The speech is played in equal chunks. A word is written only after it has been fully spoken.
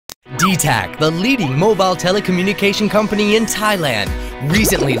DTAC, the leading mobile telecommunication company in Thailand,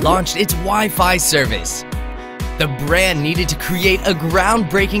 recently launched its Wi-Fi service. The brand needed to create a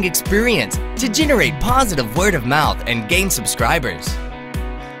groundbreaking experience to generate positive word of mouth and gain subscribers.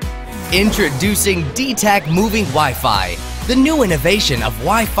 Introducing DTAC Moving Wi-Fi, the new innovation of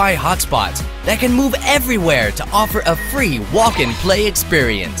Wi-Fi hotspots that can move everywhere to offer a free walk-and-play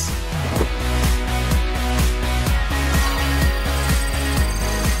experience.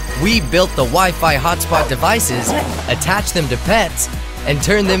 We built the Wi-Fi hotspot devices, attached them to pets, and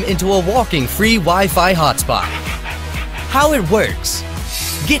turned them into a walking free Wi-Fi hotspot. How it works: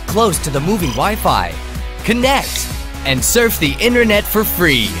 get close to the moving Wi-Fi, connect, and surf the internet for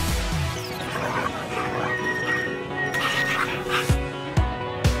free.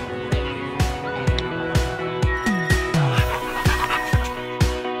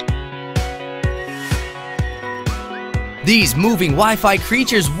 These moving Wi-Fi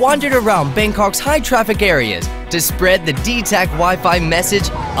creatures wandered around Bangkok's high-traffic areas to spread the DTAC Wi-Fi message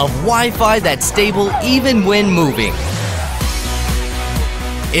of Wi-Fi that's stable even when moving.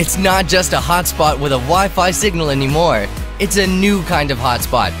 It's not just a hotspot with a Wi-Fi signal anymore. It's a new kind of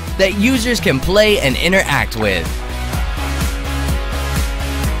hotspot that users can play and interact with.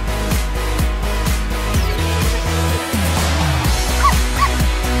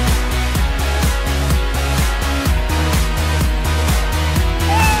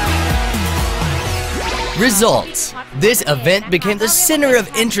 Results: this event became the center of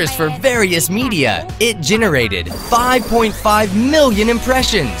interest for various media. It generated 5.5 million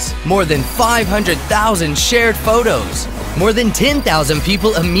impressions, more than 500,000 shared photos. More than 10,000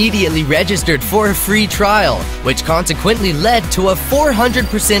 people immediately registered for a free trial, which consequently led to a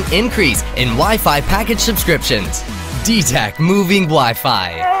 400% increase in Wi-Fi package subscriptions. DTAC Moving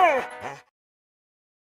Wi-Fi.